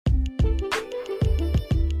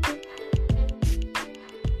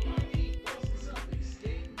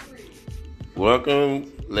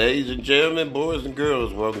Welcome, ladies and gentlemen, boys and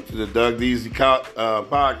girls. Welcome to the Doug Deasy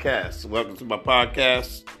podcast. Welcome to my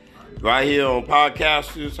podcast right here on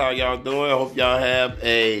Podcasters. How y'all doing? I hope y'all have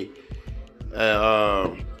a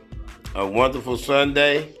wonderful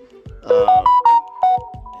Sunday.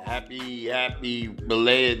 Happy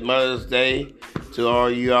belated Mother's Day to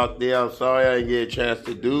all you out there. I'm sorry I didn't get a chance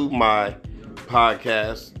to do my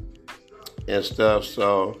podcast and stuff,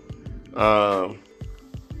 so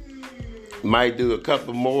might do a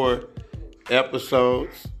couple more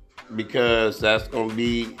episodes because that's going to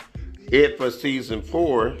be it for season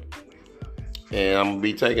 4. And I'm going to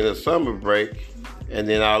be taking a summer break. And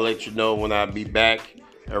then I'll let you know when I'll be back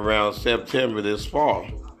around September this fall.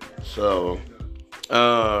 So,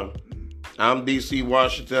 I'm DC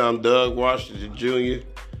Washington. I'm Doug Washington Jr.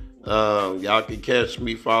 Y'all can catch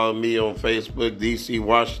me. Follow me on Facebook, DC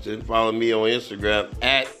Washington. Follow me on Instagram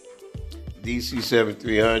at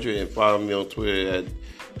DC7300 and follow me on Twitter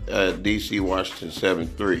at DC Washington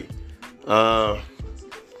 73.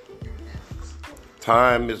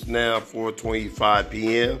 Time is now 4:25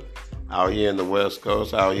 p.m. out here in the West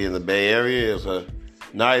Coast, out here in the Bay Area. It's a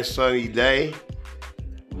nice sunny day,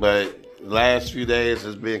 but the last few days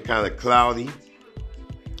has been kind of cloudy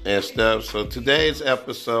and stuff. So today's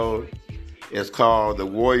episode is called "The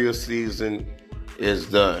Warrior Season is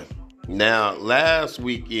Done." Now, last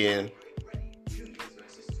weekend,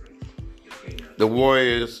 the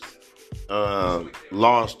Warriors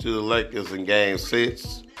lost to the Lakers in Game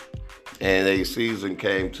 6, and their season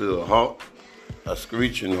came to a halt, a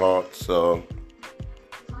screeching halt. So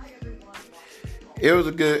it was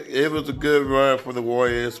a good run for the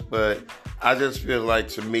Warriors, but I just feel like,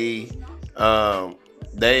 to me,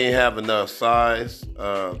 they ain't have enough size.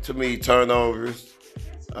 Too many turnovers.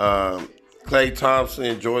 Klay Thompson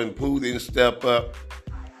and Jordan Poole didn't step up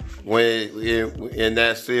when in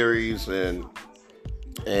that series, and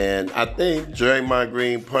I think Draymond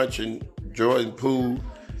Green punching Jordan Poole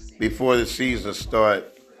before the season started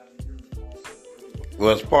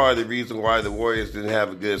was part of the reason why the Warriors didn't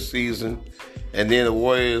have a good season. And then the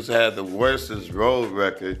Warriors had the worstest road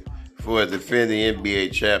record for a defending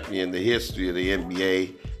NBA champion in the history of the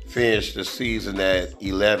NBA. Finished the season at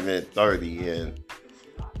 11-30,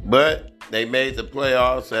 but they made the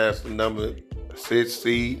playoffs as the number 6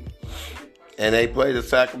 seed. And they played the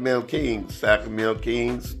Sacramento Kings. Sacramento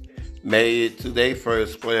Kings made it to their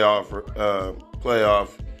first playoff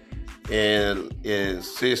in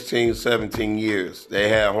 16, 17 years. They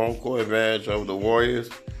had home court advantage over the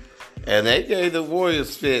Warriors. And they gave the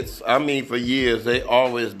Warriors fits. I mean, for years, they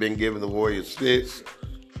always been giving the Warriors fits.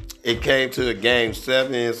 It came to a Game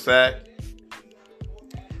 7 in Sac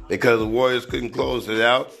because the Warriors couldn't close it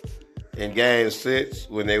out in Game 6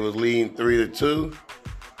 when they was leading 3-2.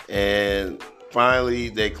 And finally,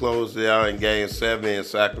 they closed it out in Game 7 in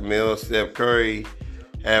Sacramento. Steph Curry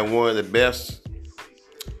had one of the best,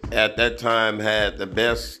 at that time, had the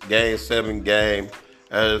best Game 7 game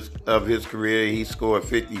of his career. He scored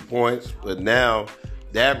 50 points, but now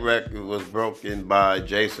that record was broken by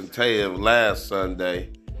Jason Tatum last Sunday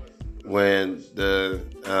when the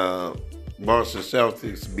Boston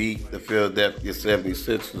Celtics beat the Philadelphia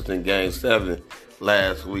 76ers in Game 7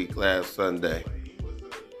 last Sunday.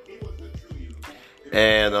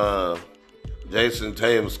 And Jason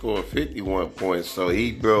Tatum scored 51 points, so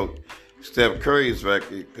he broke Steph Curry's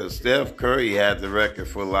record, because Steph Curry had the record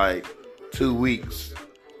for like 2 weeks.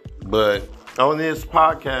 But on this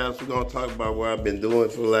podcast, we're going to talk about what I've been doing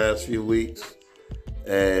for the last few weeks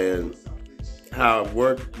and how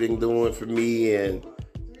work been doing for me, and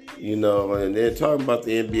and then talking about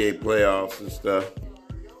the NBA playoffs and stuff.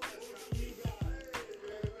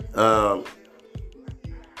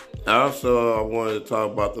 I wanted to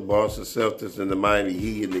talk about the Boston Celtics and the Miami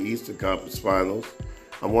Heat in the Eastern Conference Finals.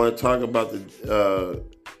 I want to talk about the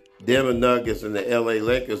Denver Nuggets and the LA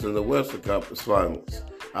Lakers in the Western Conference Finals.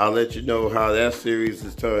 I'll let you know how that series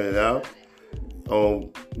is turning out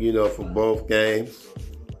for both games.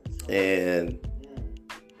 And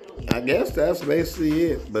I guess that's basically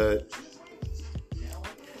it. But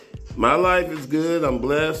my life is good. I'm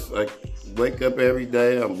blessed. I wake up every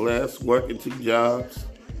day. I'm blessed, working 2 jobs.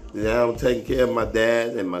 Now I'm taking care of my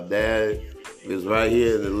dad, and my dad is right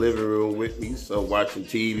here in the living room with me, so watching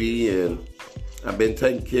TV, and I've been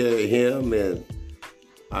taking care of him, and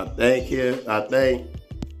I thank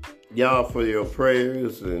y'all for your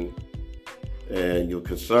prayers and your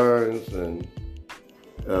concerns, and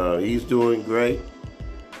he's doing great.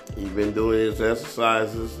 He's been doing his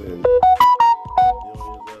exercises and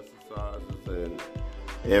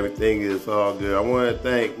everything is all good. I want to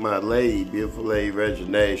thank my lady, beautiful lady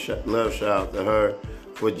Reginae. Love shout out to her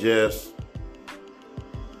for just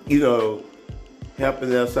you know,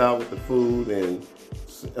 helping us out with the food and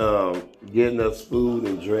getting us food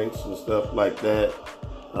and drinks and stuff like that.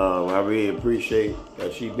 I really appreciate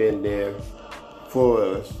that she been there for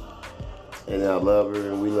us, and I love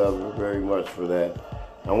her and we love her very much for that.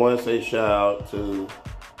 I want to say shout out to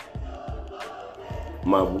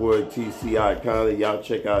my boy TC Iconic. Y'all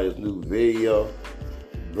check out his new video.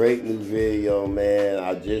 Great new video, man.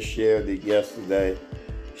 I just shared it yesterday.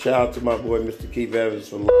 Shout out to my boy Mr. Keith Evans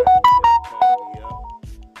from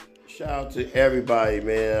Shout out to everybody,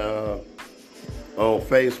 man, on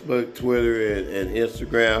Facebook, Twitter, and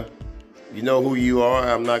Instagram. You know who you are.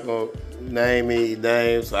 I'm not going to name any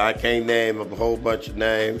names. I can't name a whole bunch of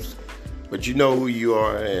names. But you know who you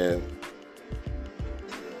are, and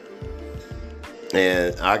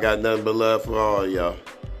I got nothing but love for all of y'all.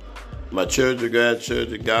 My children,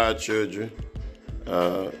 grandchildren, godchildren.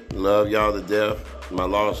 Love y'all to death. My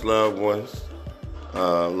lost loved ones.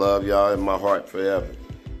 Love y'all in my heart forever.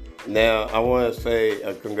 Now, I want to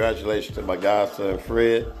say congratulations to my godson,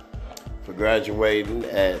 Fred, for graduating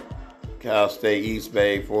at Cal State East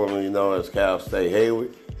Bay, formerly known as Cal State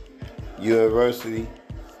Hayward University.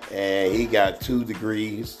 And he got 2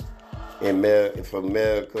 degrees from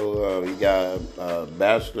medical. He got a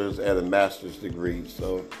bachelor's and a master's degree.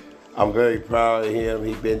 So I'm very proud of him.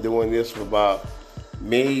 He's been doing this for about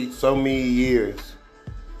so many years.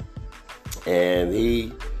 And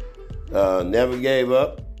he never gave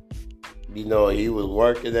up. You know, he was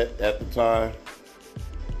working at the time.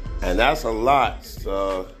 And that's a lot.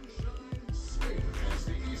 So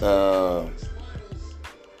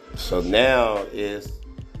now,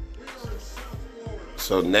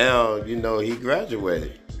 you know, he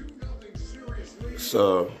graduated.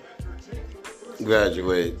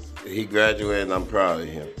 He graduated, and I'm proud of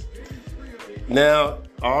him. Now,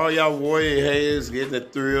 all y'all Warrior haters getting the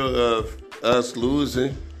thrill of us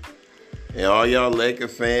losing, and all y'all Laker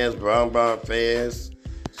fans, Brown fans,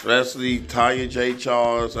 especially Tanya J.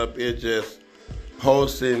 Charles up here just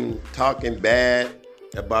posting, talking bad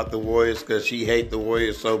about the Warriors because she hates the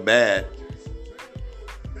Warriors so bad.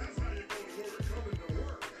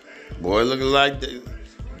 Boy, looking like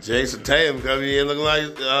Jason Tatum coming in looking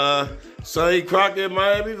like Sonny Crockett in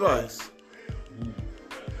Miami Vice.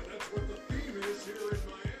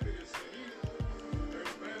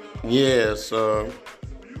 Yeah, so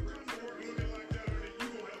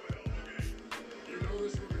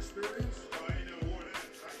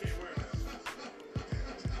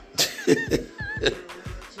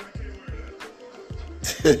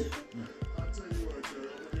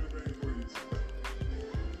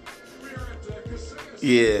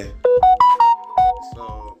yeah.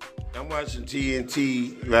 So I'm watching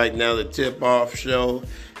TNT right now, the tip-off show.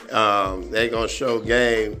 They're gonna show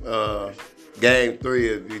game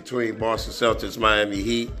 3 between Boston Celtics, Miami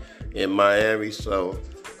Heat in Miami. So,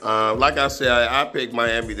 like I said, I picked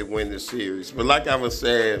Miami to win this series. But like I was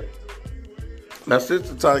saying, my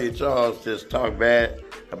sister Tanya Charles just talked bad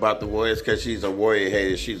about the Warriors because she's a Warrior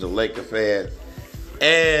hater. She's a Laker fan.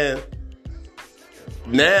 And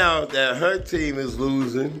now that her team is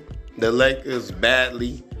losing, the Lakers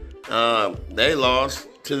badly, they lost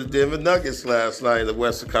to the Denver Nuggets last night in the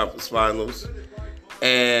Western Conference Finals.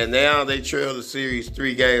 And now they trail the series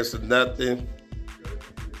 3-0.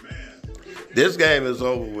 This game is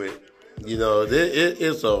over with. You know,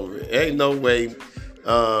 it's over. Ain't no way.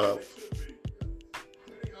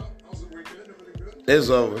 It's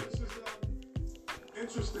over.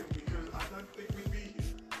 Interesting because I didn't think we'd be here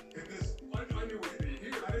in this. I knew we'd be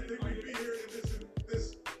here. I didn't think we'd be here in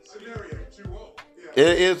this scenario. 2-0.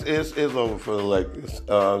 It's over for the Lakers.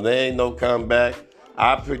 There ain't no comeback.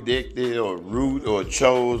 I predicted or root or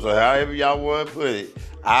chose or however y'all want to put it.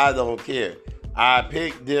 I don't care. I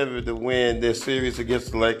picked Denver to win this series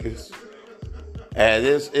against the Lakers. And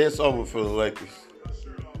it's over for the Lakers.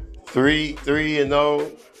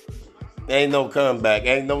 3-0. Ain't no comeback.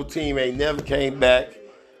 Ain't no team ain't never came back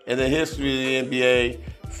in the history of the NBA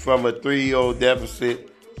from a 3-0 deficit.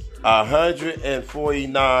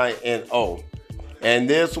 149-0. And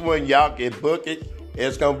this one, y'all can book it.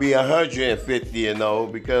 It's going to be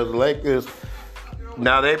 150-0 because Lakers,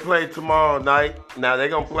 now they play tomorrow night. Now they're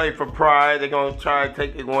going to play for pride. They're going to try to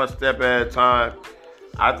take it one step at a time.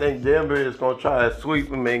 I think Denver is going to try to sweep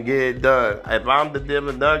them and get it done. If I'm the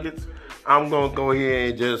Denver Nuggets, I'm going to go here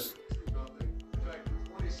and just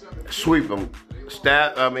sweep them.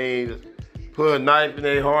 Put a knife in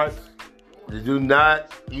their hearts. Do not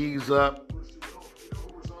ease up.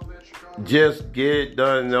 Just get it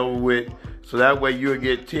done and over with. So that way you'll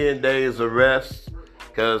get 10 days of rest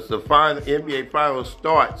because the NBA Finals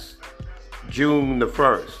starts June the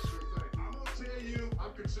 1st.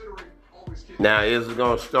 Now, is it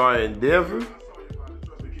going to start in Denver?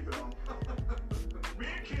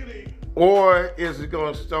 Or is it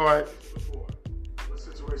going to start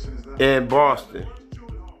in Boston?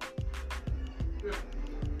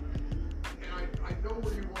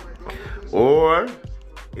 Or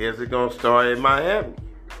is it going to start in Miami?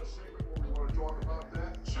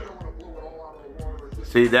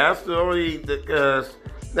 See, that's the only, because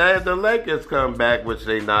now if the Lakers come back, which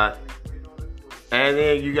they not, and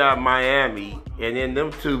then you got Miami, and then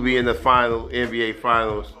them two be in the final NBA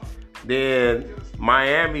Finals, then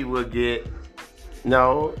Miami will get,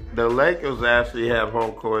 no, the Lakers actually have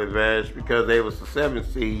home court advantage because they was the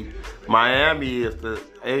 7th seed. Miami is the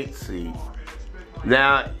 8th seed.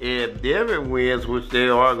 Now, if Denver wins, which they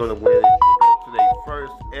are going to win, and go to their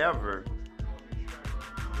first ever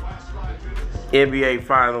NBA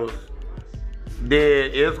Finals,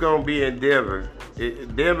 then it's going to be in Denver.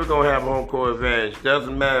 Denver going to have home court advantage.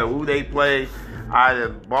 Doesn't matter who they play, either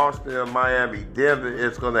Boston or Miami. Denver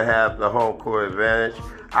is going to have the home court advantage.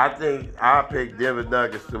 I think I'll pick Denver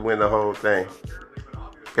Nuggets to win the whole thing.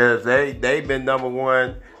 Because they've been number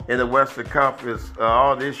one in the Western Conference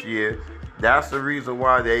all this year. That's the reason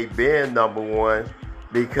why they've been number one.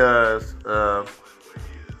 Because, they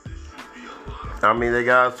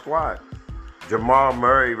got a squad. Jamal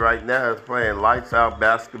Murray right now is playing lights out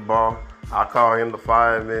basketball. I call him the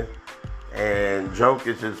fireman. And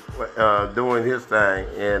Jokic is doing his thing.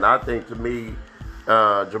 And I think, to me,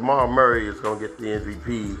 Jamal Murray is going to get the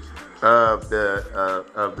MVP of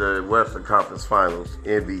the Western Conference Finals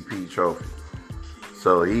MVP trophy.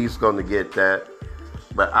 So he's going to get that.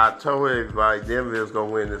 But I told everybody Denver is going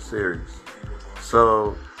to win this series.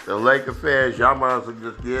 So the Laker fans, y'all might as well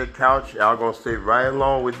just get a couch. Y'all going to sit right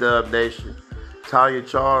along with Dub Nation. Talia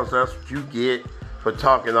Charles, that's what you get for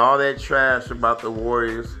talking all that trash about the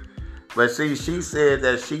Warriors. But see, she said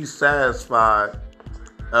that she's satisfied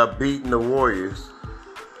of beating the Warriors.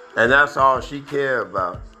 And that's all she cared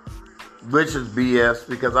about. Which is BS,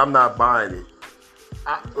 because I'm not buying it.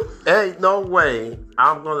 Ain't no way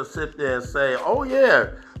I'm going to sit there and say, oh yeah,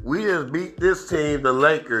 we just beat this team, the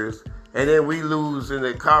Lakers, and then we lose in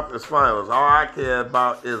the conference finals. All I care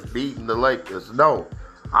about is beating the Lakers. No,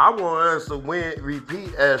 I want us to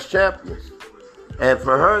repeat as champions. And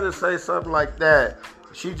for her to say something like that,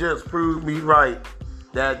 she just proved me right.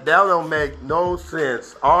 That don't make no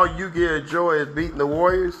sense. All you get joy is beating the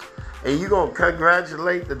Warriors, and you going to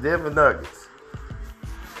congratulate the Denver Nuggets.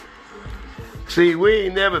 See, we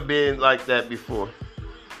ain't never been like that before.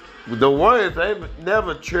 The Warriors, they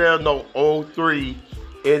never trailed no 0-3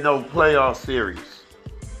 in no playoff series.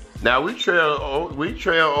 Now, we trail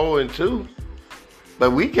 0-2,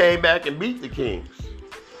 but we came back and beat the Kings.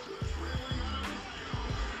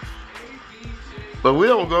 But we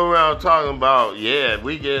don't go around talking about, yeah,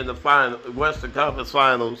 we get in the Western Conference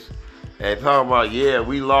Finals and talking about, yeah,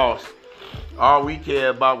 we lost. All we care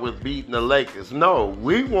about was beating the Lakers. No,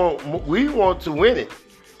 we want to win it.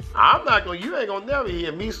 You ain't gonna never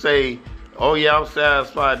hear me say, oh yeah, I'm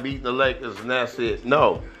satisfied beating the Lakers and that's it.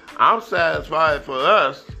 No, I'm satisfied for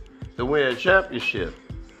us to win a championship.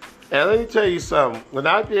 And let me tell you something. When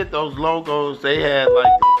I did those logos, they had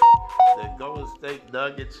like the Golden State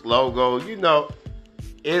Nuggets logo.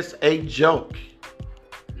 It's a joke.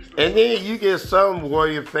 And then you get some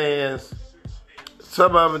Warrior fans,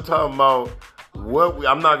 some of them talking about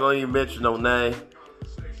I'm not going to even mention no name.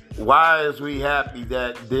 Why is we happy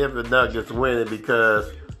that Denver Nuggets winning because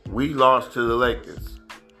we lost to the Lakers?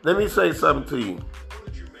 Let me say something to you.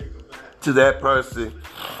 To that person.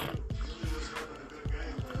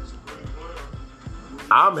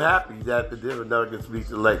 I'm happy that the Denver Nuggets beat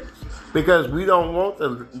the Lakers because we don't want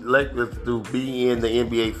the Lakers to be in the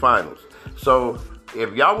NBA Finals. So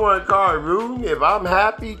if y'all want to call it rooting, if I'm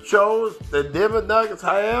happy chose the Denver Nuggets,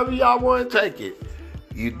 however y'all want to take it,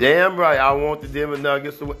 you damn right I want the Denver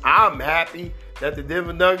Nuggets to win. I'm happy that the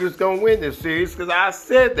Denver Nuggets going to win this series because I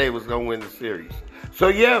said they was going to win the series. So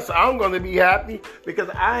yes, I'm going to be happy because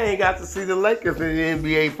I ain't got to see the Lakers in the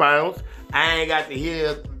NBA Finals. I ain't got to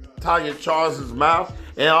hear Talia Charles' mouth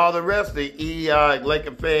and all the rest of the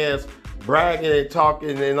Laker fans bragging and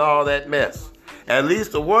talking and all that mess. At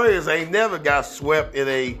least the Warriors ain't never got swept in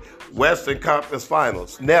a Western Conference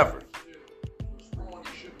Finals. Never. Wrong,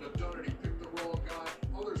 he shouldn't have done it. He picked the wrong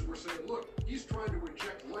guy. Others were saying, look, he's trying to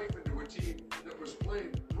inject life into a team that was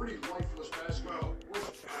playing pretty lifeless basketball.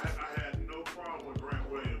 I had no problem with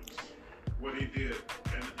Grant Williams, what he did.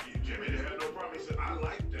 And Jimmy had no problem. He said, I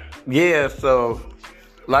like that. Yeah, so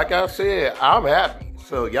like I said, I'm happy.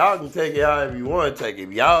 So y'all can take it however you want to take it.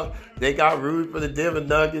 If y'all think I rooted for the Denver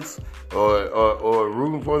Nuggets or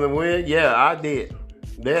rooting for them to win, yeah, I did.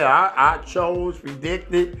 Yeah, I chose,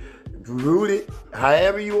 predicted, rooted,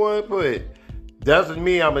 however you want to put it. Doesn't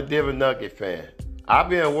mean I'm a Denver Nugget fan. I've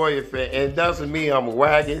been a Warrior fan, and it doesn't mean I'm a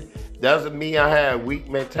wagon. Doesn't mean I have weak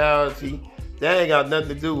mentality. That ain't got nothing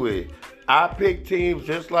to do with it. I pick teams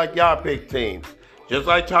just like y'all pick teams. Just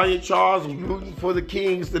like Tanya Charles was rooting for the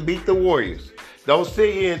Kings to beat the Warriors. Don't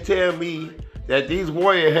sit here and tell me that these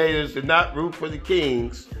Warrior haters did not root for the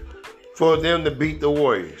Kings for them to beat the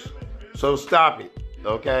Warriors. So stop it,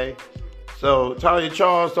 okay? So Tanya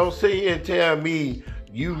Charles, don't sit here and tell me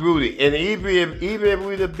you rooted. And even if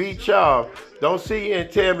we to beat y'all, don't sit here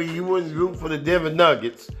and tell me you wouldn't root for the Denver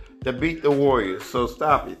Nuggets to beat the Warriors. So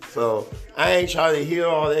stop it. So I ain't trying to hear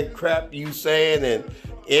all that crap you saying and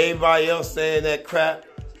everybody else saying that crap.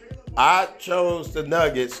 I chose the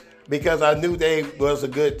Nuggets because I knew they was a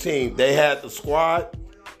good team. They had the squad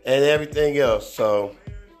and everything else. So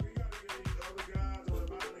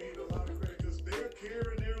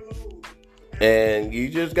and you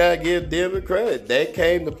just got to give Denver credit. They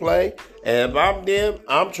came to play. And if I'm them,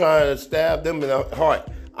 I'm trying to stab them in the heart.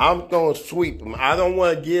 I'm going to sweep them. I don't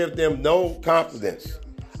want to give them no confidence.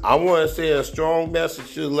 I want to send a strong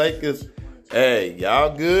message to the Lakers. Hey,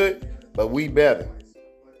 y'all good, but we better.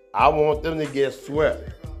 I want them to get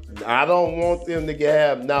swept. I don't want them to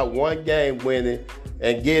have not one game winning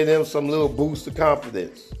and give them some little boost of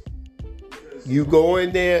confidence. You go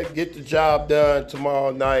in there, get the job done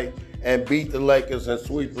tomorrow night, and beat the Lakers and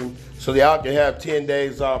sweep them so y'all can have 10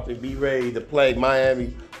 days off and be ready to play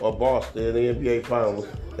Miami or Boston in the NBA Finals.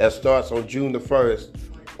 That starts on June the 1st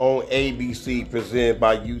on ABC, presented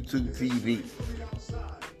by YouTube TV.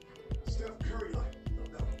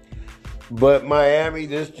 But Miami,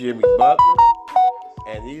 this Jimmy Butler,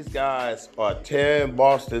 and these guys are tearing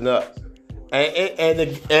Boston up.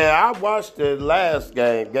 And I watched the last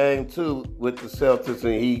game 2 with the Celtics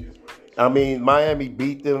and Heat. I mean, Miami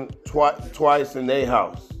beat them twice in their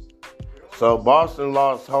house. So Boston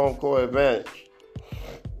lost home court advantage.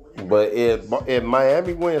 But if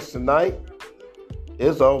Miami wins tonight,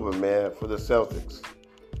 it's over, man, for the Celtics.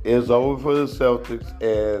 It's over for the Celtics,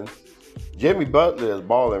 and Jimmy Butler is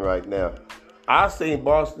balling right now. I seen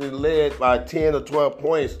Boston led by 10 or 12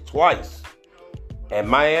 points twice. And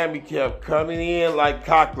Miami kept coming in like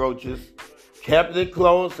cockroaches, kept it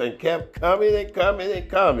close, and kept coming and coming and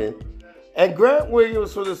coming. And Grant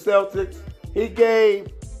Williams for the Celtics, he gave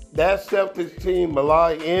that Celtics team a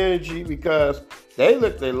lot of energy because they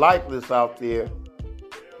looked lifeless out there.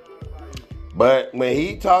 But when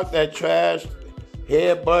he talked that trash,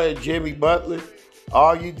 headbutted Jimmy Butler,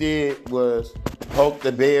 all you did was poke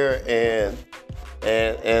the bear and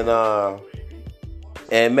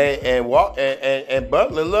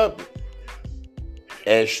Butler loved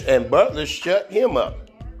it. And Butler shut him up.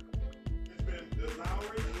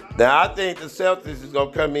 Now, I think the Celtics is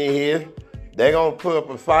going to come in here. They're going to put up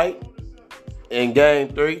a fight in Game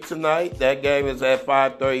 3 tonight. That game is at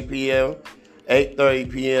 5:30 p.m.,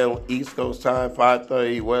 8:30 p.m. East Coast time,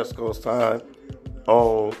 5:30 West Coast time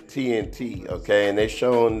on TNT, okay? And they're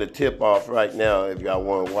showing the tip-off right now if y'all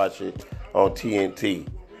want to watch it on TNT.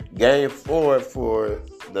 Game 4 for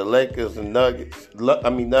the Lakers and Nuggets,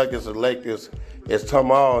 Nuggets and Lakers is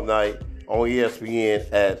tomorrow night on ESPN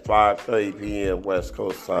at 5:30 p.m. West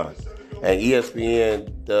Coast time. And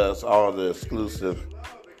ESPN does all the exclusive.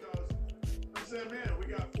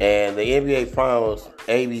 And the NBA Finals,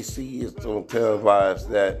 ABC is going to televise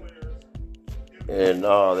that and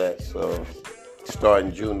all that. So,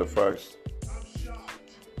 starting June the 1st.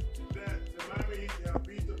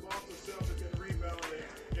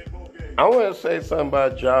 I want to say something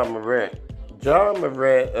about John Morant. John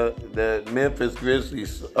Morant, the Memphis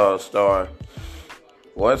Grizzlies star,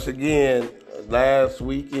 once again, last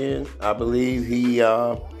weekend, I believe he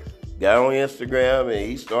got on Instagram and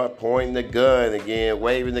he started pointing the gun again,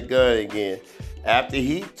 waving the gun again. After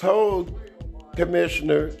he told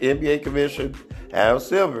NBA Commissioner Adam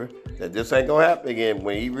Silver that this ain't going to happen again.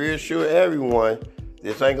 When he reassured everyone,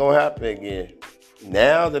 this ain't going to happen again.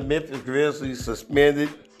 Now the Memphis Grizzlies suspended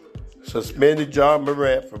John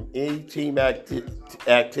Morant from any team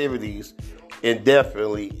activities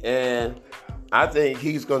indefinitely, and I think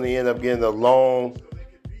he's going to end up getting a long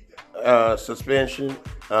suspension.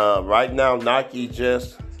 Right now, Nike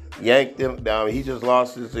just yanked him down. He just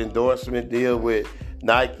lost his endorsement deal with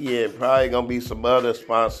Nike, and probably going to be some other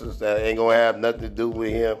sponsors that ain't going to have nothing to do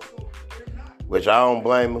with him, which I don't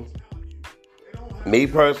blame him. Me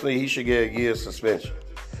personally, he should get a year's suspension.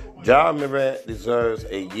 John Morant deserves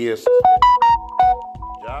a year's suspension.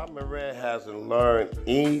 John Morant hasn't learned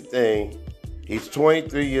anything. He's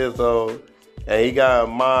 23 years old, and he got a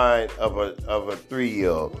mind of a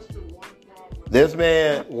 3-year-old. This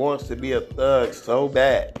man wants to be a thug so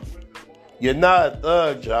bad. You're not a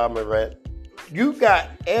thug, Ja Morant. You got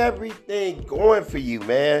everything going for you,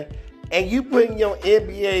 man. And you putting your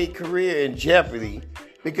NBA career in jeopardy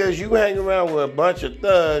because you hang around with a bunch of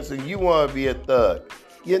thugs and you want to be a thug.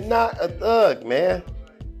 You're not a thug, man.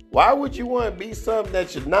 Why would you want to be something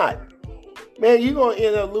that you're not? Man, you're going to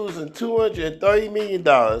end up losing $230 million.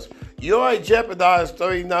 You already jeopardized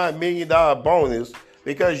 $39 million bonus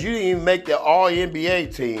because you didn't even make the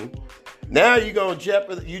All-NBA team. Now you're going to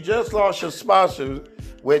jeopardize. You just lost your sponsor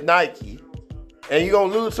with Nike. And you're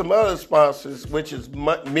going to lose some other sponsors, which is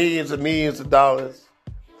millions and millions of dollars.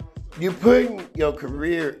 You're putting your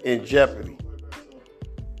career in jeopardy.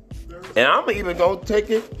 And I'm even going to take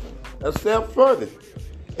it a step further.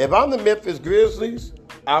 If I'm the Memphis Grizzlies,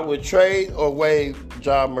 I would trade or waive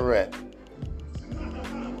Ja Morant.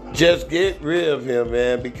 Just get rid of him,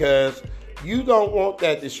 man, because you don't want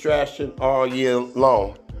that distraction all year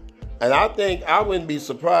long. And I think I wouldn't be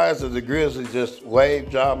surprised if the Grizzlies just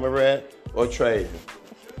waive Ja Morant or trade him.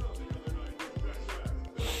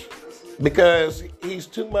 Because he's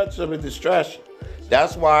too much of a distraction.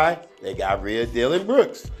 That's why they got rid of Dillon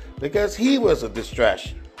Brooks. Because he was a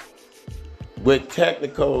distraction. With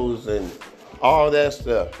technicals and all that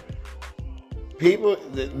stuff. People,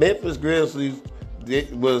 the Memphis Grizzlies,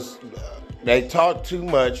 they talked too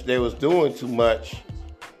much. They was doing too much.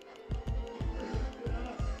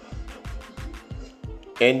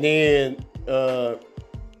 And then they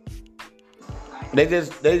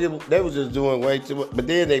was just doing way too much. But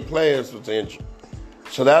then their players was injured,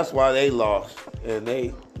 so that's why they lost. And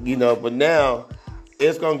but now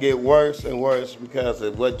it's gonna get worse and worse because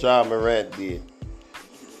of what Ja Morant did.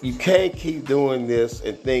 You can't keep doing this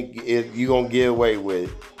and think you're gonna get away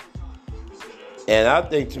with it. And I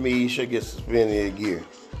think, to me, he should get suspended a year.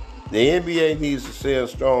 The NBA needs to send a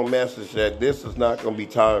strong message that this is not going to be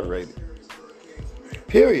tolerated.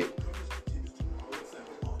 Period.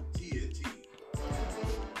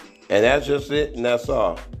 And that's just it, and that's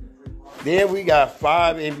all. Then we got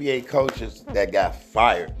 5 NBA coaches that got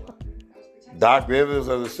fired. Doc Rivers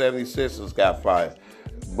of the 76ers got fired.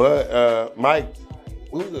 But Mike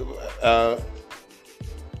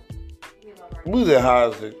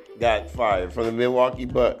Budenholzer got fired from the Milwaukee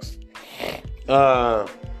Bucks. The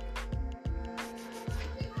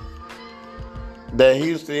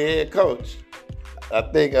Houston head coach, I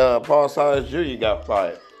think Paul Silas Jr. got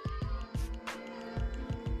fired.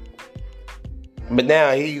 But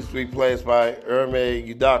now he's replaced by Ime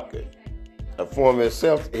Udoka, a former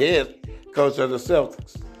head coach of the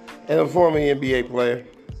Celtics, and a former NBA player.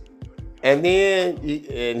 And then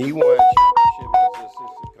he won a championship as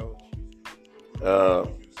assistant coach.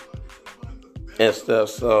 And stuff.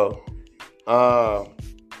 So,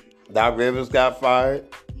 Doc Rivers got fired.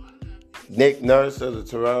 Nick Nurse of the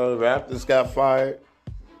Toronto Raptors got fired.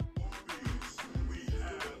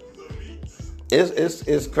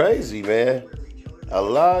 It's crazy, man. A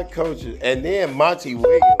lot of coaches. And then Monty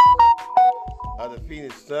Williams of the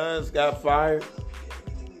Phoenix Suns got fired.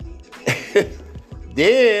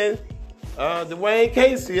 Then Dwayne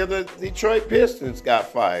Casey of the Detroit Pistons got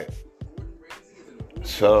fired.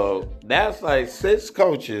 So that's like 6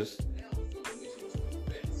 coaches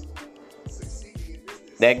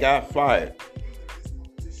that got fired.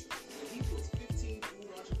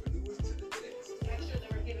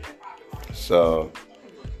 So,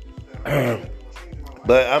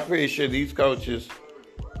 but I'm pretty sure these coaches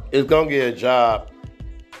is going to get a job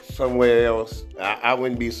somewhere else. I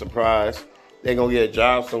wouldn't be surprised. They're going to get a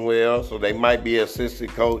job somewhere else, or they might be assistant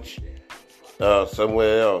coach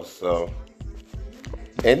somewhere else. So.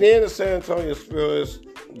 And then the San Antonio Spurs,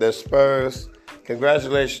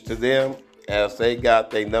 congratulations to them as they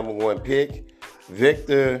got their number 1 pick,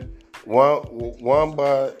 Victor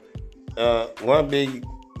Wembanyama.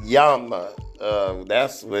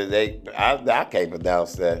 That's where I can't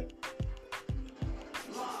pronounce that.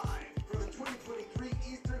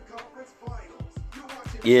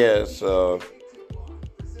 Yeah, so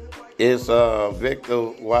it's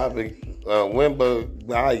Victor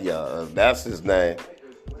Wembanyama. That's his name.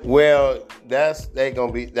 Well, that's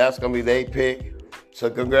gonna be their pick. So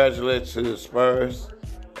congratulations to the Spurs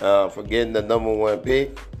for getting the number 1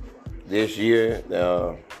 pick this year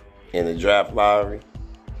in the draft lottery.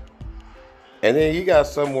 And then you got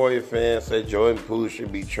some Warrior fans say Jordan Poole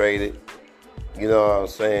should be traded. You know what I'm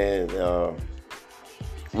saying?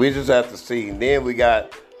 We just have to see. And then we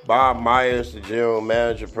got Bob Myers, the general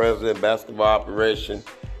manager, president, basketball operation,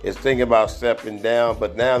 is thinking about stepping down.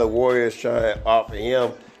 But now the Warriors trying to offer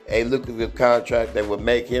him a lucrative contract that would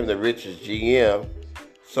make him the richest GM.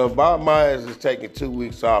 So Bob Myers is taking 2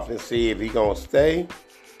 weeks off and see if he's going to stay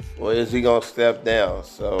or is he going to step down.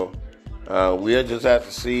 So we'll just have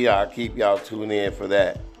to see. I'll keep y'all tuned in for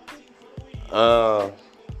that. But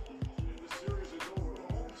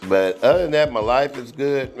other than that, my life is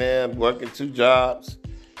good, man. Working 2 jobs,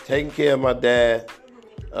 taking care of my dad.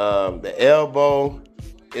 The elbow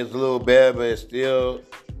is a little better, but it still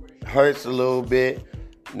hurts a little bit.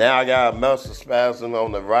 Now I got a muscle spasm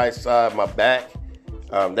on the right side of my back.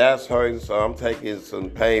 That's hurting, so I'm taking some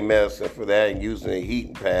pain medicine for that and using a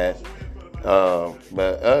heating pad.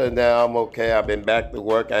 But other than that, I'm okay. I've been back to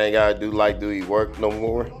work. I ain't got to do light duty work no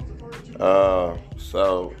more.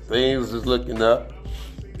 So things is looking up.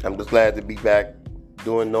 I'm just glad to be back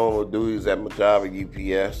doing normal duties at my job at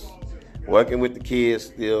UPS. Working with the kids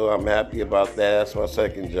still. I'm happy about that. That's my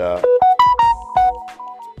second job.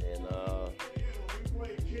 And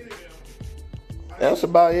that's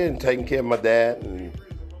about it. And taking care of my dad.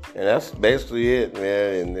 And that's basically it,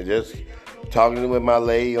 man. And just talking with my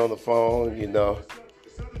lady on the phone, you know.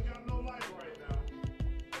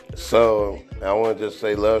 So I want to just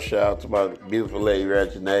say love shout out to my beautiful lady,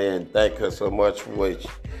 Reginae, and thank her so much for what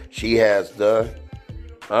she has done.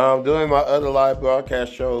 I'm doing my other live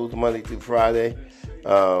broadcast shows Monday through Friday.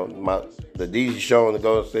 The DZ Show on the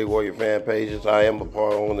Golden State Warrior fan pages. I am a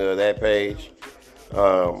part owner of that page.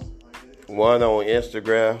 One on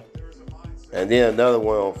Instagram, and then another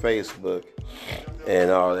one on Facebook, and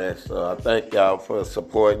all that. So I thank y'all for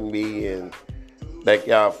supporting me, and thank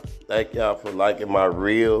y'all for liking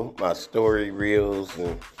my story reels,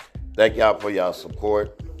 and thank y'all for y'all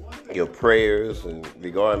support, your prayers, and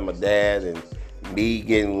regarding my dad and me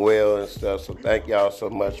getting well and stuff. So thank y'all so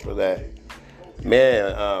much for that.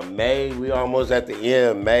 Man, May, we almost at the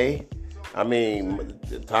end of May. I mean,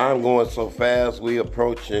 the time going so fast. We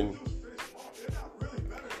approaching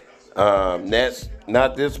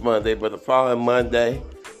not this Monday, but the following Monday.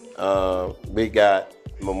 We got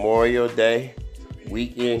Memorial Day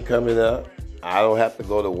weekend coming up. I don't have to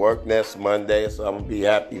go to work next Monday, so I'm gonna be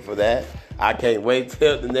happy for that. I can't wait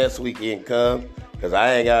till the next weekend comes, because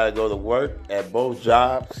I ain't gotta go to work at both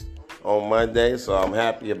jobs on Monday, so I'm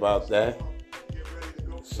happy about that.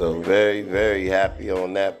 So very, very happy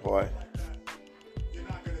on that part.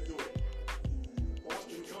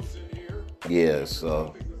 Yeah,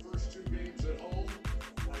 so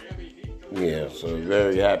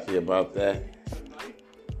very happy about that.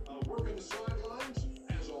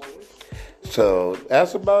 So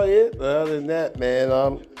that's about it. Other than that, man,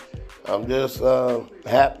 I'm just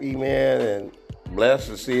happy, man, and blessed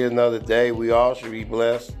to see another day. We all should be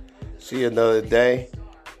blessed to see another day.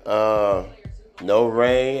 No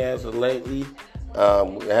rain as of lately.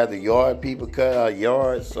 We had the yard people cut our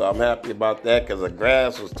yards, so I'm happy about that because the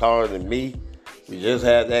grass was taller than me. We just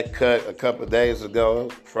had that cut a couple of days ago,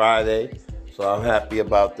 Friday, so I'm happy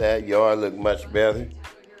about that. Yard looked much better.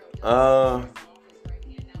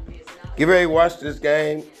 Get ready to watch this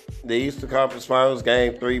game, the Eastern Conference Finals,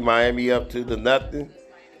 Game 3, Miami up 2-0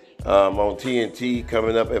 on TNT,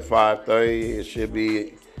 coming up at 5:30. It should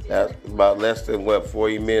be about less than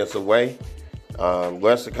 40 minutes away.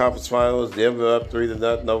 Western Conference Finals, Denver up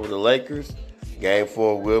 3-0 over the Lakers. Game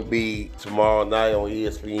 4 will be tomorrow night on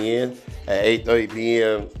ESPN at 8:30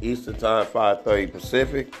 p.m. Eastern Time, 5:30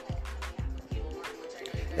 Pacific.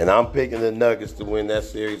 And I'm picking the Nuggets to win that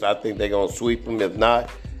series. I think they're going to sweep them. If not,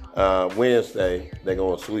 Wednesday, they're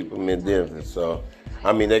going to sweep them in Denver. So,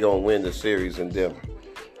 they're going to win the series in Denver.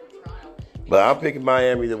 But I'm picking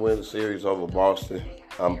Miami to win the series over Boston.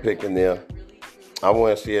 I'm picking them. I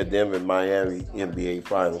want to see a Denver-Miami NBA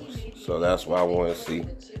Finals. So that's what I want to see.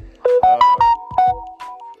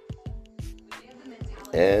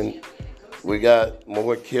 And we got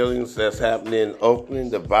more killings that's happening in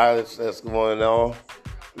Oakland, the violence that's going on.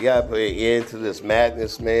 We got to put an end to this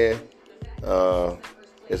madness, man.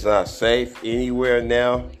 It's not safe anywhere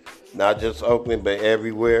now, not just Oakland, but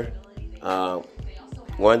everywhere.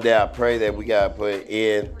 One day I pray that we got to put an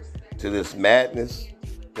end to this madness,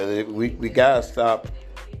 because we got to stop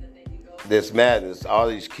this madness. All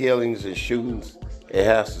these killings and shootings, it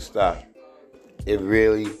has to stop. It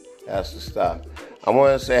really has to stop. I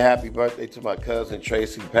want to say happy birthday to my cousin,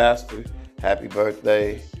 Tracy Pastor. Happy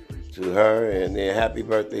birthday to her. And then happy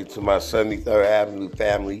birthday to my 73rd Avenue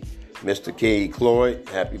family, Mr. Kenny Cloyd.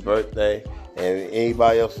 Happy birthday. And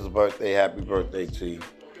anybody else's birthday, happy birthday to you.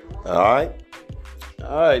 All right?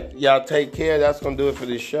 All right. Y'all take care. That's going to do it for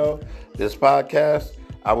this show, this podcast.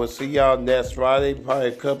 I will see y'all next Friday, probably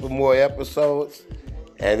a couple more episodes.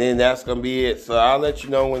 And then that's going to be it. So I'll let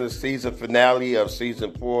you know when the season finale of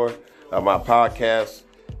season 4 of my podcast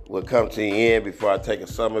will come to the end before I take a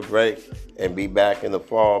summer break and be back in the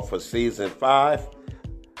fall for season 5.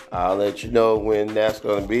 I'll let you know when that's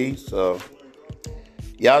going to be. So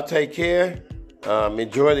y'all take care.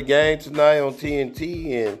 Enjoy the game tonight on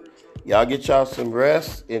TNT, and y'all get y'all some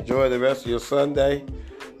rest. Enjoy the rest of your Sunday,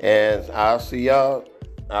 and I'll see y'all.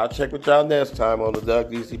 I'll check with y'all next time on the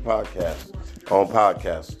Doug DC podcast on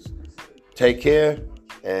podcasts. Take care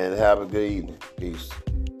and have a good evening. Peace.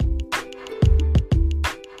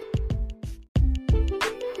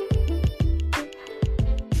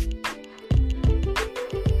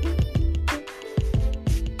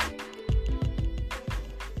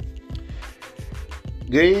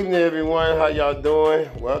 Good evening, everyone. How y'all doing?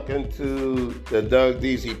 Welcome to the Doug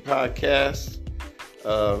DC podcast,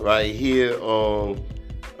 right here on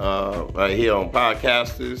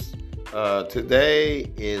Podcasters.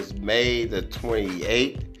 Today is May the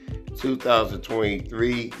 28th,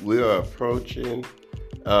 2023. We are approaching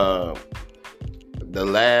the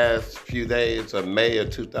last few days of May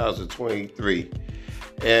of 2023,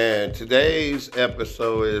 and today's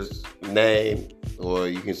episode is named, or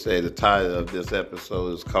you can say the title of this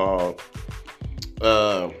episode is called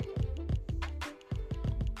the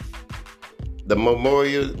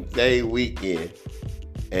Memorial Day Weekend,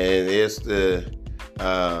 and it's the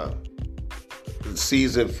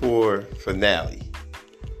season 4 finale.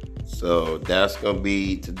 So that's going to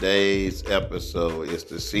be today's episode. It's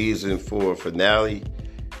the season 4 finale,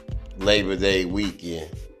 Labor Day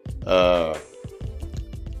weekend.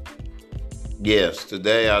 Yes,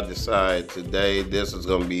 today I decided this is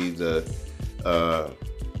going to be the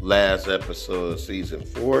last episode of season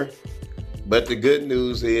 4. But the good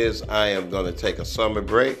news is I am going to take a summer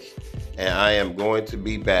break, and I am going to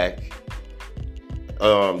be back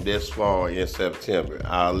this fall in September.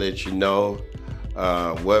 I'll let you know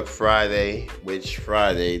which Friday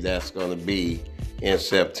that's going to be in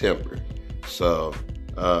September. So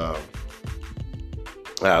I'll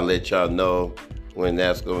let y'all know when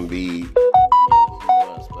that's going to be.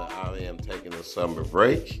 But I am taking a summer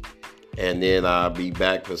break, and then I'll be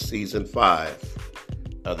back for season 5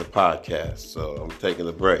 of the podcast. So I'm taking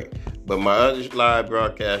a break. But my other live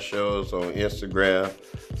broadcast shows on Instagram,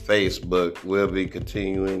 Facebook will be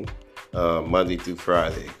continuing Monday through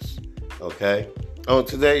Fridays. Okay? On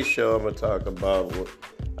today's show, I'm going to talk about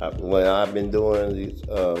what I've been doing,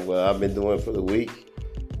 what I've been doing for the week.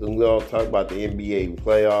 Then we're going to talk about the NBA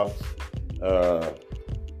playoffs.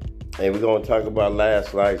 And we're going to talk about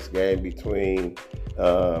last night's game between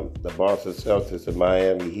the Boston Celtics and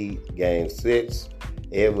Miami Heat, Game 6.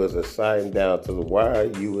 It was exciting down to the wire.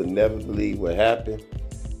 You would never believe what happened.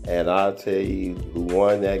 And I'll tell you who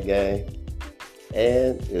won that game.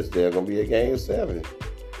 And is there going to be a Game 7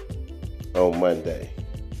 on Monday?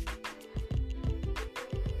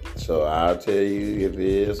 So I'll tell you if it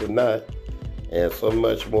is or not. And so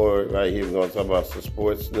much more right here. We're going to talk about some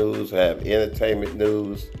sports news, have entertainment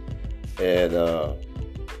news, and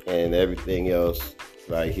everything else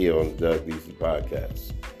right here on the Doug DC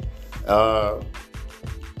podcast.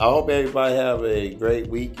 I hope everybody have a great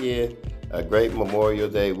weekend, a great Memorial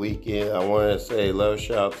Day weekend. I want to say love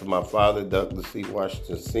shout out to my father, Douglas C.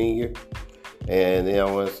 Washington Sr., and then I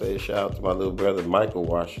want to say a shout out to my little brother, Michael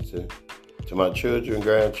Washington, to my children,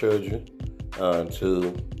 grandchildren,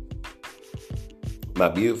 to my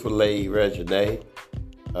beautiful lady, Regina.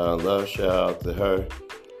 Love shout out to her.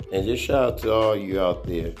 And just shout out to all you out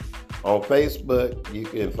there. On Facebook, you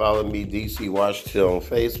can follow me, DC Washington, on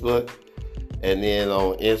Facebook. And then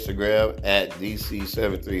on Instagram, at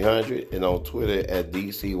DC7300. And on Twitter, at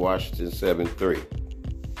DC Washington73.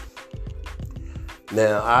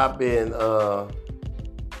 Now, I've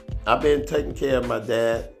been taking care of my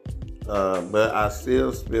dad. But I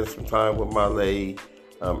still spent some time with my lady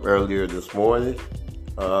earlier this morning.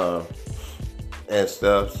 And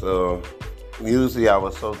stuff, so usually I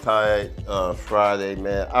was so tired Friday,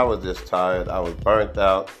 man. I was just tired. I was burnt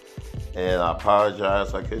out, and I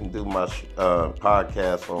apologize. I couldn't do my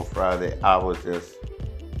podcast on Friday. I was just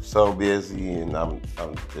so busy, and I'm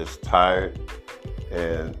just tired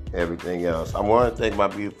and everything else. I want to thank my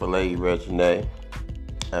beautiful lady, Regina,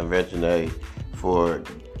 for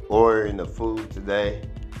ordering the food today.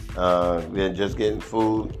 Been just getting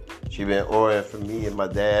food. She been ordering for me and my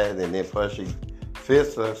dad, and then plus she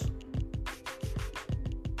fits us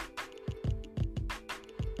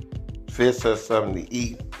something to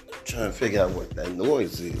eat. I'm trying to figure out what that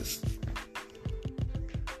noise is.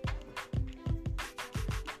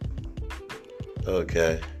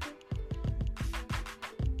 Okay.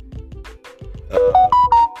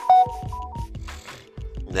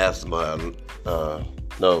 That's my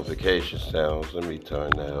notification sounds. Let me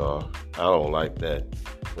turn that off. I don't like that.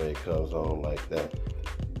 when it comes on like that.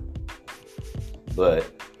 But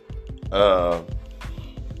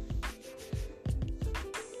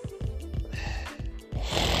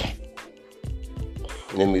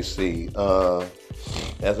let me see.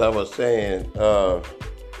 As I was saying,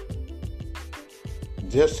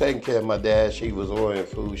 just taking care of my dad. She was ordering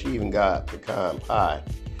food. She even got pecan pie,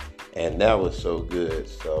 and that was so good.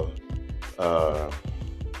 So,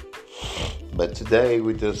 but today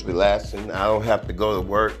we're just relaxing. I don't have to go to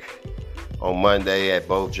work on Monday at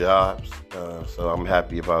both jobs, so I'm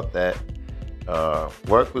happy about that.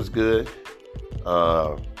 Work was good.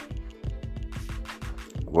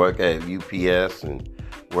 Work at UPS and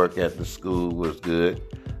work at the school was good.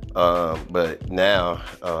 But now,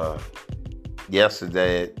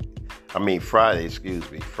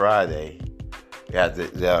 Friday, got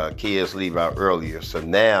the kids leave out earlier. So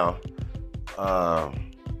now,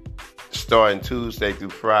 starting Tuesday through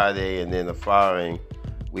Friday, and then the following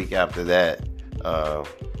week after that,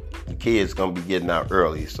 the kids gonna be getting out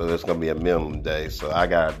early. So it's gonna be a minimum day. So I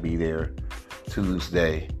gotta be there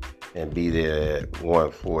Tuesday and be there at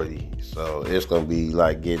 1:40. So it's gonna be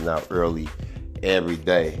like getting out early every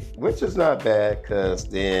day, which is not bad, because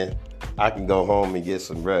then I can go home and get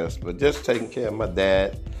some rest. But just taking care of my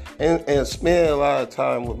dad and spending a lot of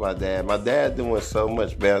time with my dad. My dad doing so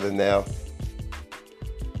much better now.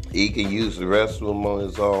 He can use the restroom on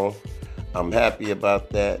his own. I'm happy about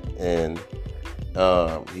that. And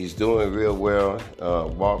he's doing real well,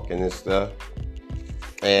 walking and stuff.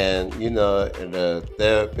 And, the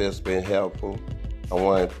therapist's been helpful. I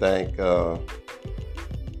want to thank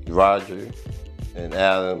Roger and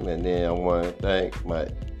Adam, and then I want to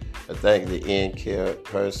thank the in-care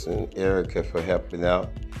person, Erica, for helping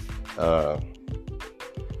out.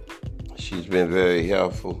 She's been very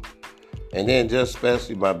helpful. And then just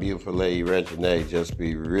especially my beautiful lady, Reginae,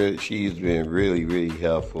 she's been really, really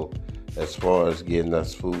helpful as far as getting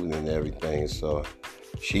us food and everything. So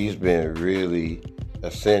she's been really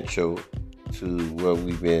essential to what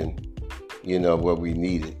we've been, what we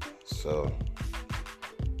needed. So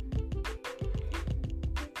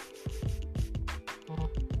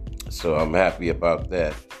I'm happy about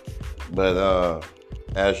that. But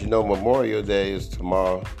as you know, Memorial Day is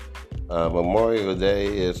tomorrow. Memorial Day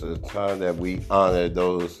is a time that we honor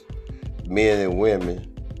those men and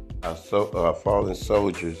women, our fallen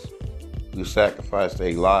soldiers, who sacrificed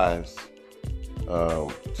their lives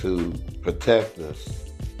to protect us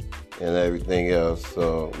and everything else.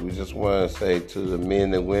 So we just want to say to the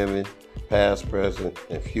men and women, past, present,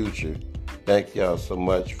 and future, thank y'all so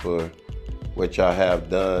much for what y'all have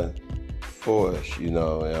done for us,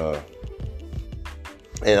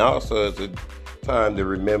 and also it's a time to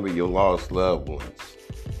remember your lost loved ones.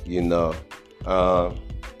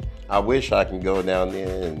 I wish I can go down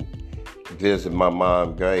there and visit my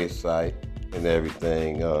mom's grave site and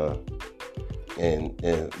everything,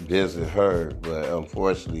 and visit her, but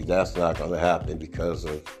unfortunately that's not going to happen because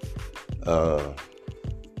of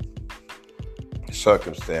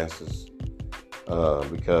circumstances,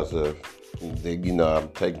 because of I'm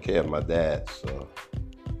taking care of my dad,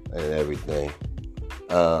 and everything.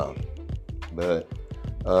 But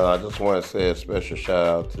I just want to say a special shout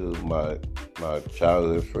out to my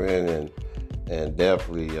childhood friend and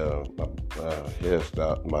definitely my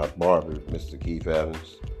hairstyle, my barber, Mr. Keith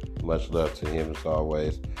Evans. Much love to him as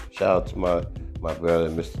always. Shout out to my brother,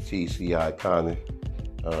 Mr. T.C.I. Connor,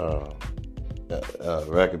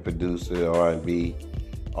 record producer, R&B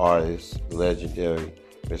artist, legendary,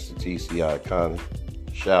 Mr. T.C.I. Connor.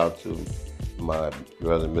 Shout out to my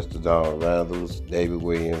brother, Mr. Donald Randalls, David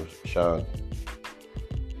Williams, Sean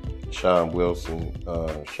Wilson.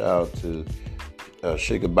 Shout out to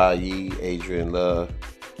Sugar Bayi, Adrian Love.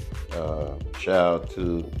 Shout out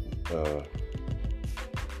to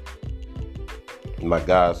my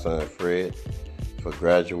godson, Fred, for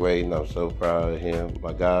graduating. I'm so proud of him.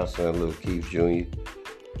 My godson, Little Keith Jr.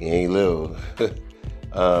 He ain't little.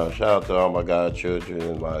 Shout out to all my godchildren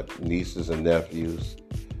and my nieces and nephews.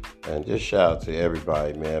 And just shout out to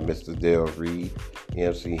everybody, man. Mr. Dale Reed,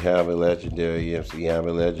 MC Hammer, legendary. MC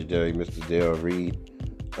Hammer, legendary. Mr. Dale Reed.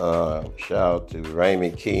 Shout out to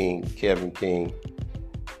Raymond King, Kevin King,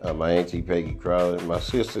 my auntie Peggy Crowder, my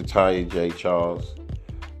sister Tanya J. Charles.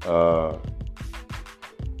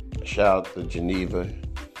 Shout out to Geneva.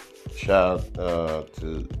 Shout out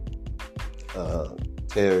to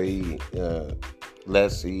Terry,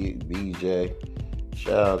 Leslie, BJ.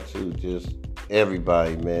 Shout out to just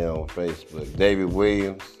everybody, man, on Facebook. David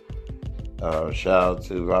Williams. Shout out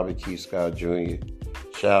to Robert Keith Scott Jr.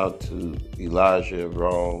 Shout out to Elijah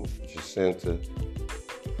Rome, Jacinta,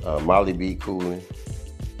 Molly B. Coolin,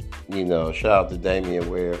 shout out to Damian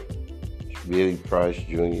Ware, Billy Price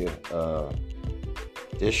Jr.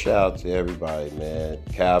 Just shout out to everybody, man.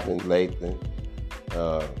 Calvin Lathan,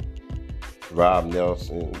 Rob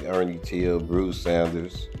Nelson, Ernie Till, Bruce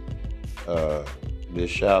Sanders.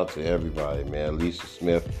 Just shout out to everybody, man. Lisa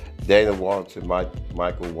Smith, Dana Walton,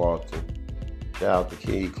 Michael Walton. Shout out to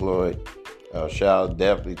Kenny Cloyd. Shout out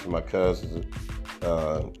definitely to my cousins,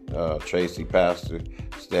 Tracy Pastor,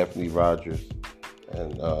 Stephanie Rogers,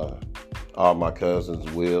 and all my cousins,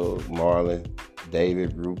 Will, Marlon,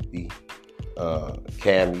 David, Ruthie,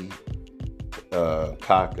 Cammie,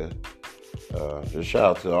 Kaka. Just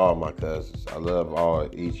shout out to all my cousins. I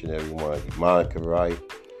love each and every one of you. Monica Wright,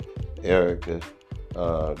 Erica.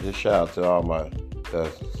 Just shout out to all my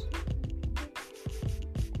cousins.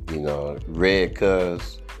 Red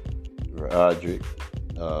Cuz, Roderick,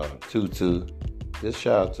 Tutu. Just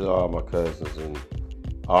shout out to all my cousins and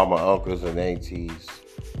all my uncles and aunties.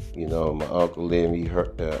 My Uncle Lemmy,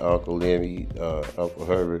 Uncle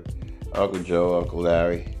Herbert, Uncle Joe, Uncle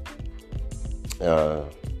Larry.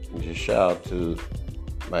 Just shout out to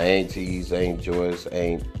my aunties, Aunt Joyce,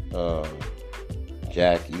 Aunt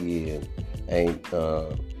Jackie, and Aunt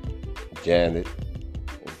Janet.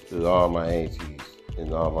 To all my aunties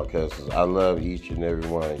and all my cousins. I love each and every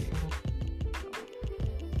one of you.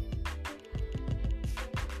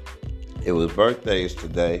 It was birthdays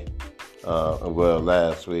today.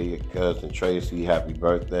 Last week. Cousin Tracy, happy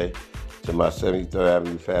birthday. To my 73rd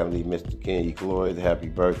Avenue family, Mr. Kenny Cloyd, happy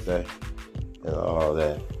birthday. And all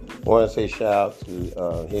that. I want to say shout out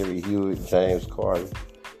to Henry Hewitt, James Carter.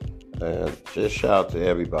 And just shout out to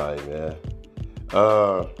everybody, man.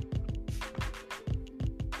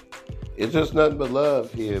 It's just nothing but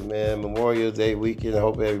love here, man. Memorial Day weekend. I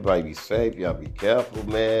hope everybody be safe. Y'all be careful,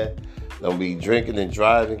 man. Don't be drinking and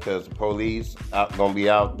driving because the police gonna be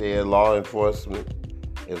out there. Law enforcement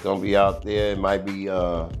is gonna be out there. It might be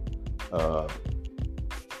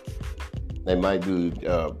they might do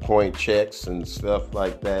point checks and stuff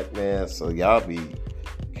like that, man. So y'all be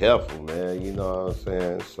careful, man. You know what I'm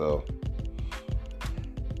saying? So,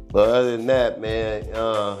 but other than that, man,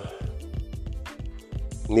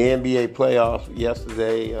 the NBA playoffs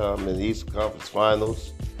yesterday in the Eastern Conference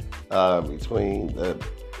Finals between the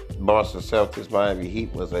Boston Celtics, Miami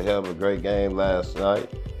Heat was a hell of a great game last night.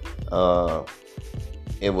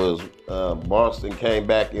 It was Boston came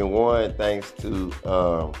back and won thanks to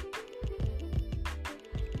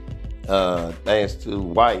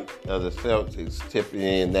White of the Celtics tipping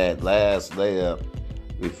in that last layup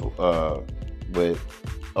before, with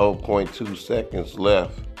 0.2 seconds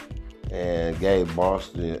left and gave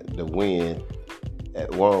Boston the win at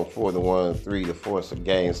 104-103 to force a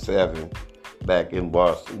Game 7 back in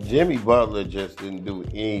Boston. Jimmy Butler just didn't do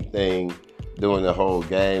anything during the whole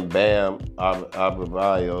game. Bam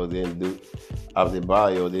Adebayo didn't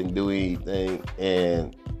do anything,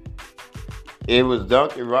 and it was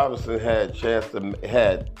Duncan Robinson had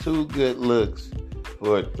two good looks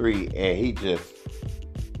for a three, and he just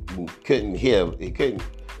couldn't hit. He couldn't.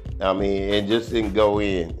 It just didn't go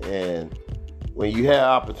in. And when you have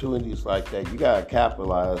opportunities like that, you gotta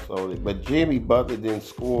capitalize on it. But Jimmy Butler didn't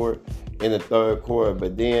score in the third quarter,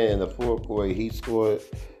 but then in the fourth quarter he scored.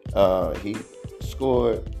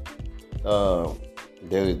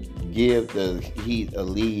 To give the Heat a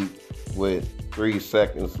lead with 3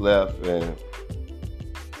 seconds left, and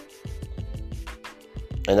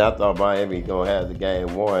I thought Miami gonna have the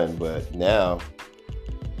game won, but now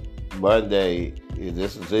Monday,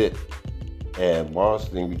 this is it, and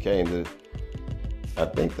Boston became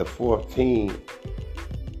the fourth team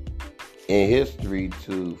in history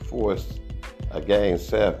to force a Game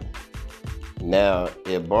 7. Now,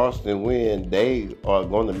 if Boston win, they are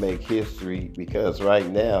going to make history because right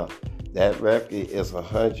now that record is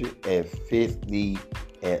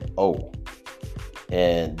 150-0,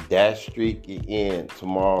 and that streak can end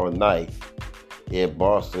tomorrow night if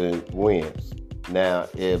Boston wins. Now,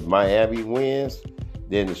 if Miami wins,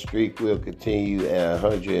 then the streak will continue at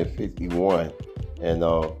 151. And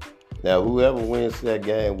now whoever wins that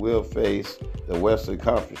game will face the Western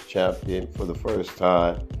Conference champion for the first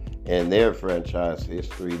time in their franchise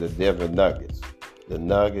history, the Denver Nuggets. The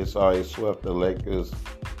Nuggets already swept the Lakers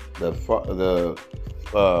the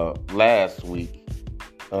last week,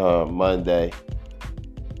 Monday,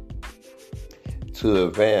 to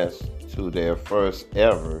advance to their first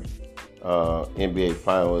ever NBA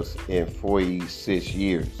Finals in 46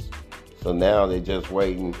 years. So now they're just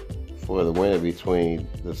waiting for the winner between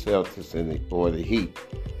the Celtics or the Heat.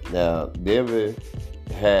 Now, Denver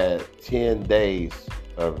had 10 days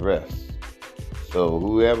of rest. So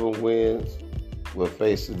whoever wins will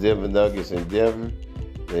face the Denver Nuggets in Denver.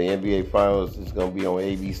 The NBA Finals is going to be on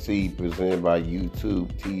ABC, presented by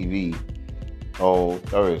YouTube TV on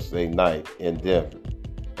Thursday night in Denver.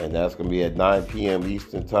 And that's going to be at 9 p.m.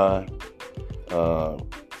 Eastern Time.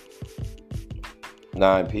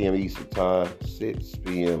 9 p.m. Eastern Time, 6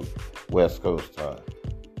 p.m. West Coast Time.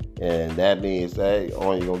 And that means they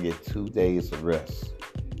only going to get 2 days of rest.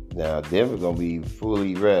 Now, Denver going to be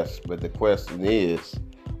fully rest, but the question is,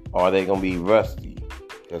 are they going to be rusty?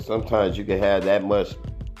 Because sometimes you can have that much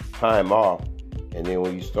time off, and then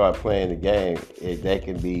when you start playing the game, they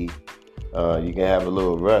can be, you can have a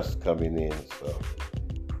little rust coming in.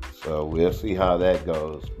 So we'll see how that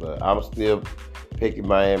goes. But I'm still picking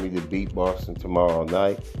Miami to beat Boston tomorrow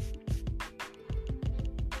night.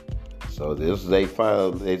 So this is their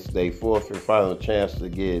fourth and final chance to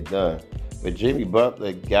get it done. But Jimmy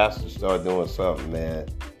Butler got to start doing something, man,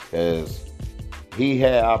 because he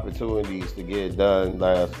had opportunities to get it done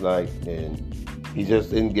last night, and he just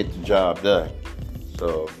didn't get the job done.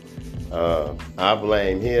 So I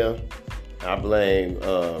blame him. I blame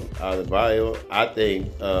Adebayo. I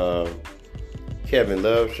think Kevin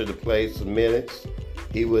Love should have played some minutes.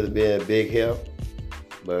 He would have been a big help.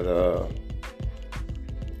 But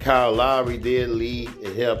Kyle Lowry did lead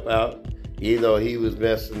and help out. You know, he was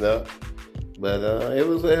messing up. But it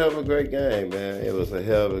was a hell of a great game, man. It was a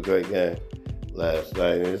hell of a great game last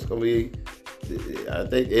night. And it's going to be, I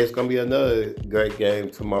think it's going to be another great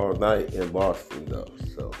game tomorrow night in Boston, though.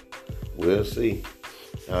 So we'll see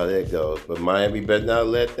how that goes. But Miami better not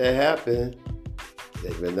let that happen. They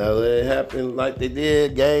better not let it happen like they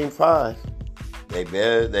did Game 5. They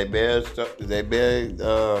better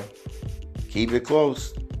keep it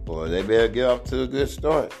close, or they better get off to a good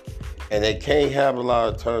start. And they can't have a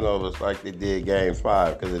lot of turnovers like they did Game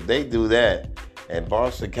 5, because if they do that and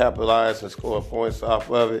Boston capitalize and score points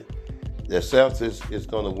off of it, the Celtics is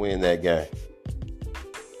going to win that game.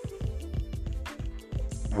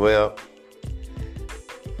 Well,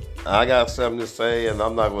 I got something to say, and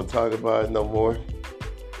I'm not going to talk about it no more.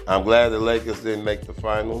 I'm glad the Lakers didn't make the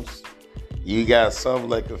finals. You got some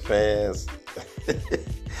Laker fans,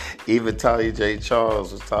 even Tony J.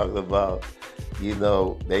 Charles was talking about, you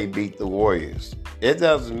know, they beat the Warriors. It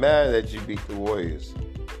doesn't matter that you beat the Warriors.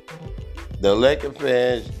 The Laker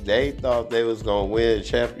fans, they thought they was going to win a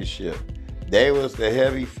championship. They was the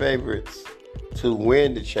heavy favorites to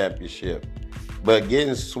win the championship. But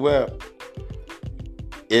getting swept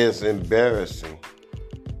is embarrassing.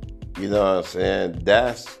 You know what I'm saying?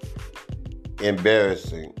 That's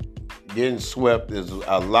embarrassing. Getting swept is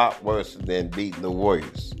a lot worse than beating the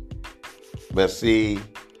Warriors. But see,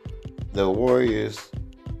 the Warriors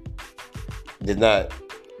did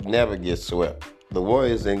never get swept. The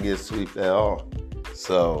Warriors didn't get swept at all.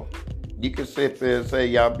 So you can sit there and say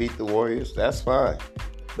y'all beat the Warriors. That's fine.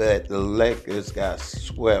 But the Lakers got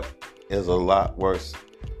swept is a lot worse.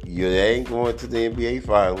 They ain't going to the NBA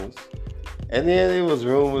Finals. And then there was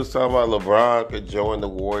rumors talking about LeBron could join the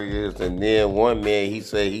Warriors. And then one man, he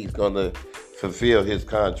said he's going to fulfill his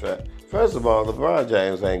contract. First of all, LeBron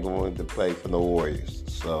James ain't going to play for the Warriors.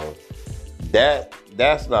 So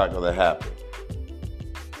that's not going to happen.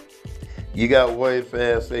 You got Warrior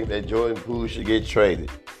fans think that Jordan Poole should get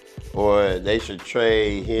traded. Or they should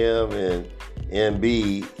trade him and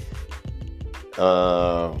Embiid.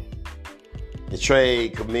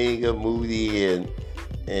 Trade Kuminga, Moody,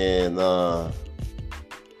 and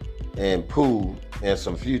Poole and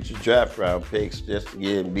some future draft round picks just to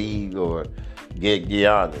get Embiid or get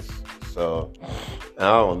Giannis. So I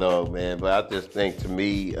don't know, man, but I just think, to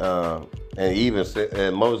me,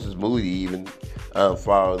 and Moses Moody even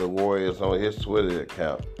followed the Warriors on his Twitter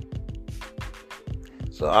account.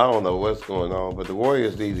 So I don't know what's going on, but the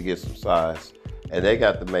Warriors need to get some size, and they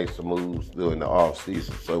got to make some moves during the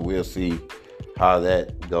offseason. So we'll see how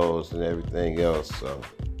that goes and everything else. So,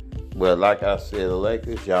 well, like I said, the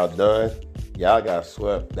Lakers, y'all done. Y'all got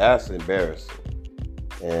swept. That's embarrassing.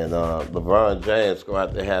 And LeBron James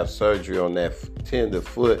going to have surgery on that tender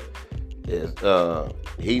foot.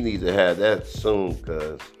 He needs to have that soon,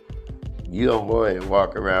 because you don't want to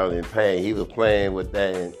walk around in pain. He was playing with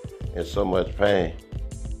that in so much pain.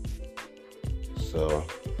 So,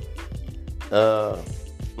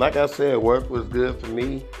 like I said, work was good for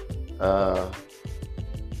me.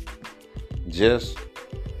 Just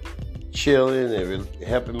chilling and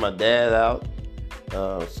helping my dad out.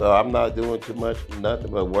 So I'm not doing too much,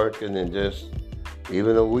 nothing but working, and just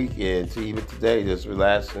even the weekend, even today, just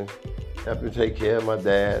relaxing, helping take care of my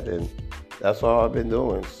dad, and that's all I've been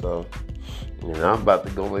doing. So, I'm about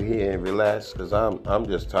to go in here and relax, because I'm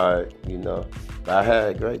just tired, But I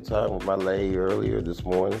had a great time with my lady earlier this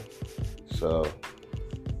morning. So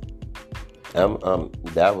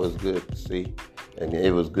That was good to see, and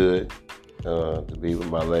it was good to be with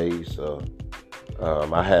my lady. So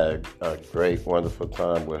I had a great, wonderful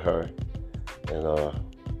time with her, and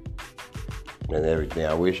everything.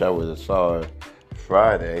 I wish I would have saw her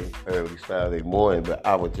Friday, early Saturday morning, but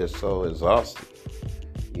I was just so exhausted.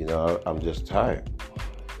 I'm just tired.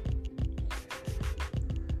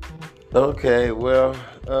 Okay, well,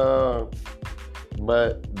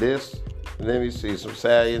 but let me see, some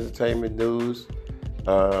sad entertainment news.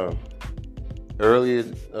 Earlier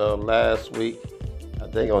last week, I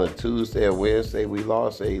think on a Tuesday or Wednesday, we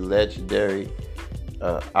lost a legendary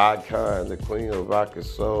icon, the Queen of Rock and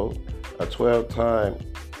Soul, a 12-time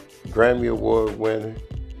Grammy Award winner.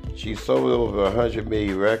 She sold over 100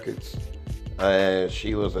 million records, and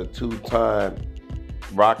she was a 2-time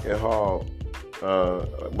Rock and Hall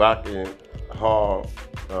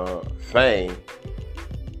Fame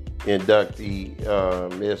inductee,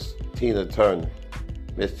 Miss Tina Turner.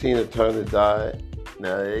 Miss Tina Turner died.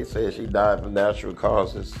 Now, they say she died from natural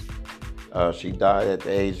causes. She died at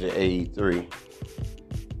the age of 83.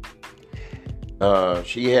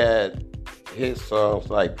 She had hit songs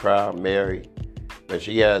like Proud Mary, but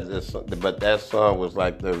she had but that song was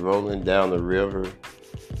like the Rolling Down the River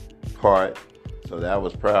part, so that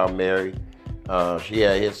was Proud Mary. She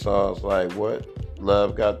had hit songs like What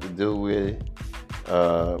Love Got to Do with It,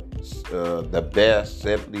 The Best,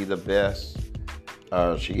 Simply the Best.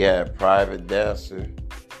 She had Private Dancer.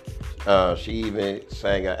 She even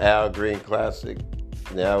sang an Al Green classic.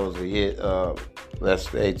 That was a hit, Let's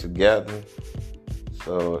Stay Together.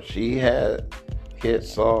 So she had hit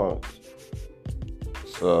songs.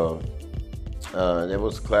 So there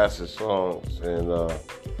was classic songs, and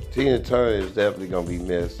Tina Turner is definitely gonna be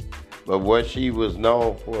missed. But what she was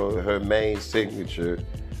known for, her main signature,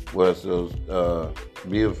 was those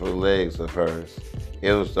beautiful legs of hers.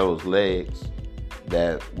 It was those legs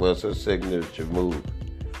that was her signature move.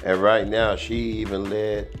 And right now, she even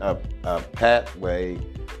led a pathway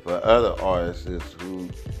for other artists who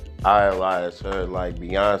idolize her, like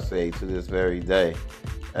Beyonce, to this very day.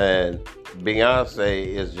 And Beyonce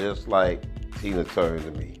is just like Tina Turner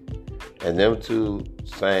to me. And them two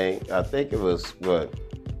sang, I think it was,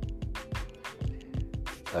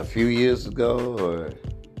 a few years ago,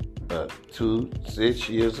 or 6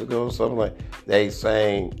 years ago, something like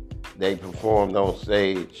that. They performed on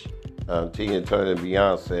stage, Tina Turner and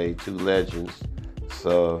Beyonce, two legends.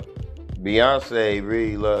 So Beyonce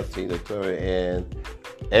really loved Tina Turner, and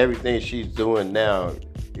everything she's doing now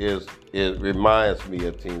it reminds me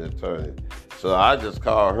of Tina Turner. So I just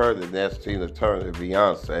call her the next Tina Turner,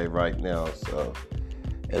 Beyonce, right now. So,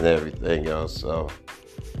 and everything else. So,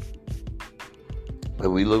 but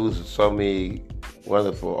we lose so many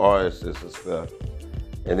wonderful artists and stuff.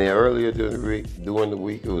 And then earlier during the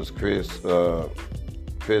week, it was Chris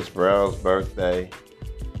Brown's birthday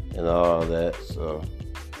and all that. So,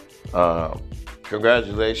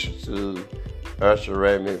 congratulations to Usher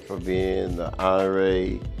Raymond for being the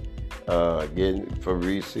honorary, for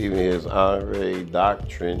receiving his honorary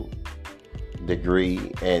doctorate degree,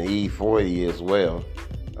 and E40 as well.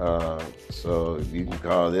 So you can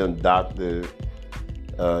call them Dr.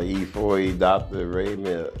 E40, Dr.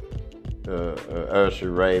 Raymond,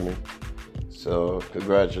 Usher Raymond. So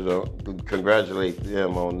congratulate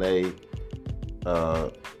them on their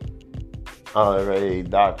honorary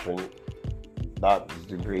doctor's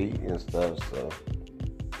degree and stuff. So,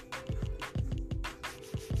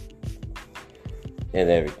 and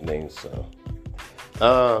everything. So,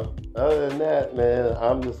 other than that, man,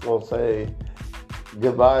 I'm just gonna say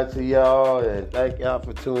goodbye to y'all and thank y'all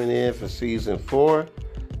for tuning in for season 4.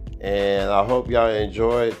 And I hope y'all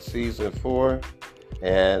enjoyed season 4.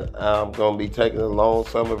 And I'm gonna be taking a long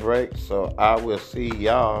summer break, so I will see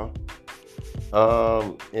y'all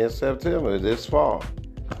in September, this fall.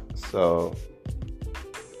 So,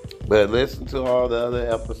 but listen to all the other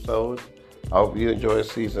episodes. I hope you enjoy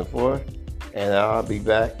season 4, and I'll be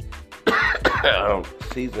back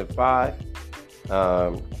season 5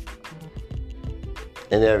 and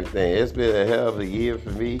everything. It's been a hell of a year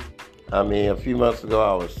for me. I mean, a few months ago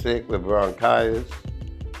I was sick with bronchitis,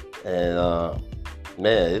 and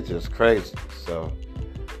man, it's just crazy. So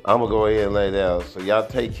I'm gonna go ahead and lay down. So y'all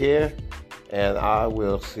take care, and I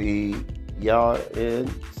will see y'all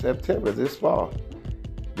in September, this fall.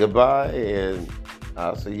 Goodbye, and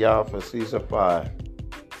I'll see y'all for season 5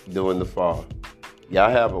 during the fall. Y'all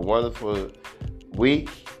have a wonderful week.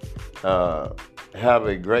 Have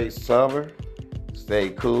a great summer. Stay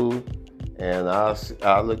cool, and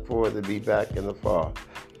I look forward to be back in the fall.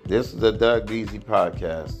 This is the Doug Beasley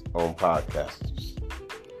Podcast on Podcasters.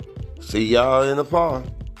 See y'all in the fall.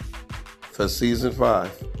 for season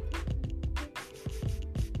 5.